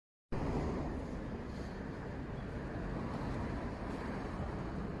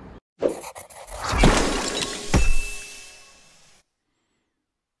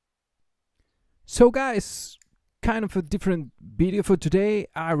So guys, kind of a different video for today.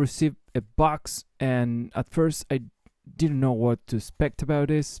 I received a box and at first I didn't know what to expect about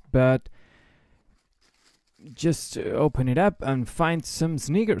this, but just open it up and find some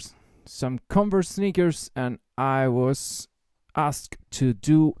sneakers, some Converse sneakers, and I was asked to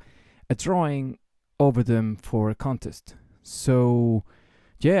do a drawing over them for a contest. So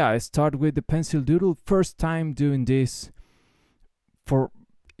yeah, I started with the pencil doodle. First time doing this for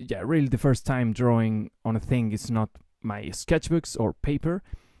really the first time drawing on a thing. It's not my sketchbooks or paper,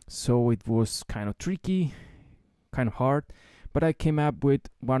 so it was kind of tricky, kind of hard, but I came up with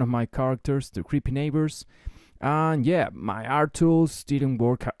one of my characters, the creepy neighbors, and yeah, my art tools didn't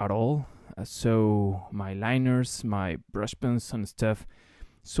work at all, so my liners, my brush pens and stuff,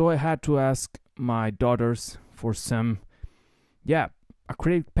 so I had to ask my daughters for some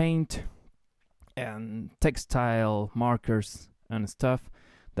acrylic paint and textile markers and stuff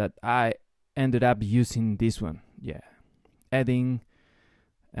that I ended up using this one. Adding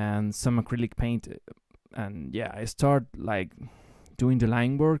and some acrylic paint, and I start like doing the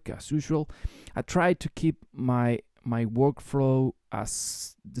line work as usual. I try to keep my workflow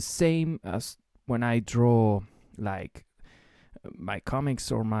as the same as when I draw like my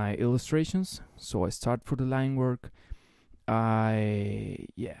comics or my illustrations. So I start for the line work, I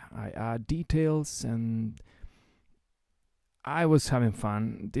add details, and I was having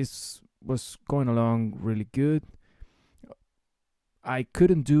fun. This was going along really good. I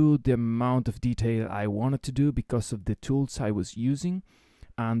couldn't do the amount of detail I wanted to do because of the tools I was using,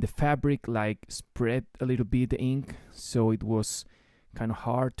 and the fabric like spread a little bit the ink, so it was kind of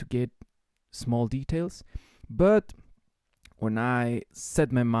hard to get small details. But when I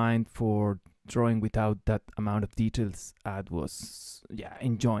set my mind for drawing without that amount of details, I was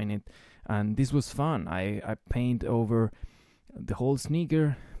enjoying it, and this was fun. I paint over the whole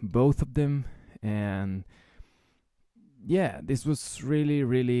sneaker, both of them, and this was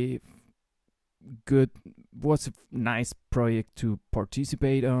really good. Was a nice project to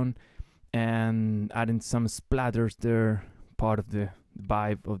participate on, and adding some splatters there, part of the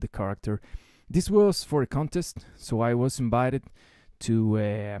vibe of the character. This was for a contest, so I was invited to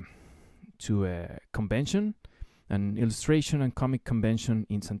a convention, an illustration and comic convention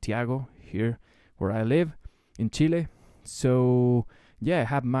in Santiago, here where I live in Chile. So I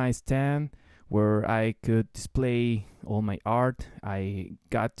have my stand where I could display all my art. I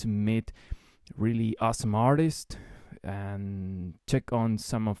got to meet really awesome artists and check on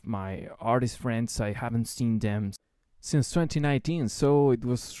some of my artist friends. I haven't seen them since 2019, so it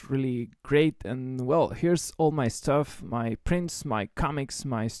was really great. And well, here's all my stuff, my prints, my comics,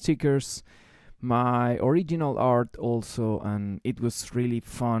 my stickers, my original art also, and it was really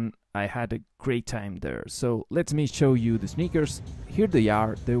fun. I had a great time there. So let me show you the sneakers. Here they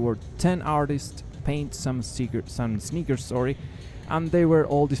are. There were 10 artists paint some sneakers, and they were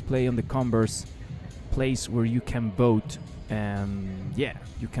all displayed on the Converse place where you can vote. And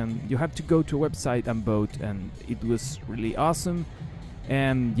you have to go to a website and vote, and it was really awesome.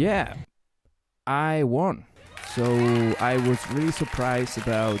 And I won. So I was really surprised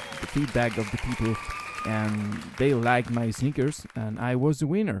about the feedback of the people, and they liked my sneakers, and I was the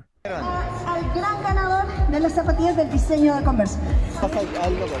winner. Al gran ganador de las zapatillas del diseño de Converse.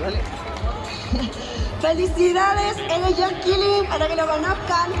 Felicidades, él es John Killing, para que lo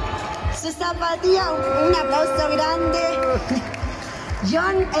conozcan. Su zapatilla, un aplauso grande.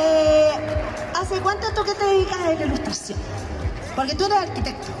 John, ¿hace cuánto tú que te dedicas a la ilustración? Porque tú eres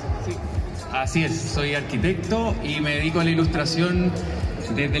arquitecto. Sí, así es, soy arquitecto y me dedico a la ilustración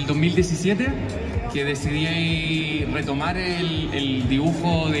desde el 2017. Que decidí retomar el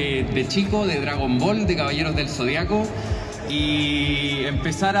dibujo de chico, de Dragon Ball, de Caballeros del Zodiaco, y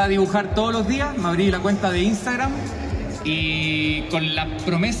empezar a dibujar todos los días. Me abrí la cuenta de Instagram y con la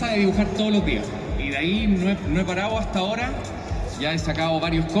promesa de dibujar todos los días. Y de ahí no he parado hasta ahora. Ya he sacado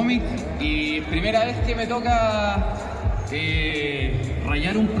varios cómics y primera vez que me toca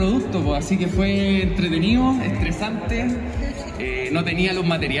rayar un producto, pues, así que fue entretenido, estresante. No tenía los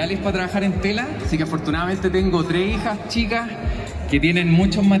materiales para trabajar en tela, así que afortunadamente tengo 3 hijas chicas que tienen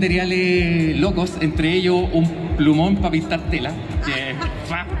muchos materiales locos, entre ellos un plumón para pintar tela, que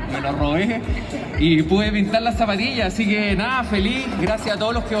me lo robé y pude pintar las zapatillas, así que nada, feliz, gracias a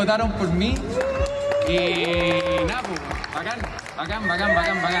todos los que votaron por mí y nada, pues, bacán.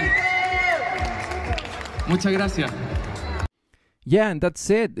 Muchas gracias. And that's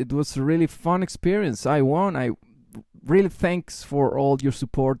it. It was a really fun experience. I won. I really thanks for all your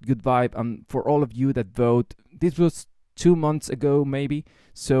support, good vibe, and for all of you that vote. This was 2 months ago maybe,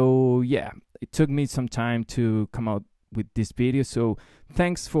 so it took me some time to come out with this video. So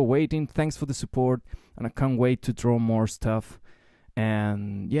thanks for waiting, thanks for the support, and I can't wait to draw more stuff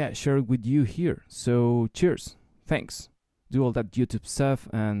and yeah, share it with you here. So cheers, thanks, do all that YouTube stuff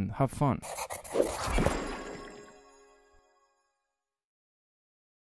and have fun.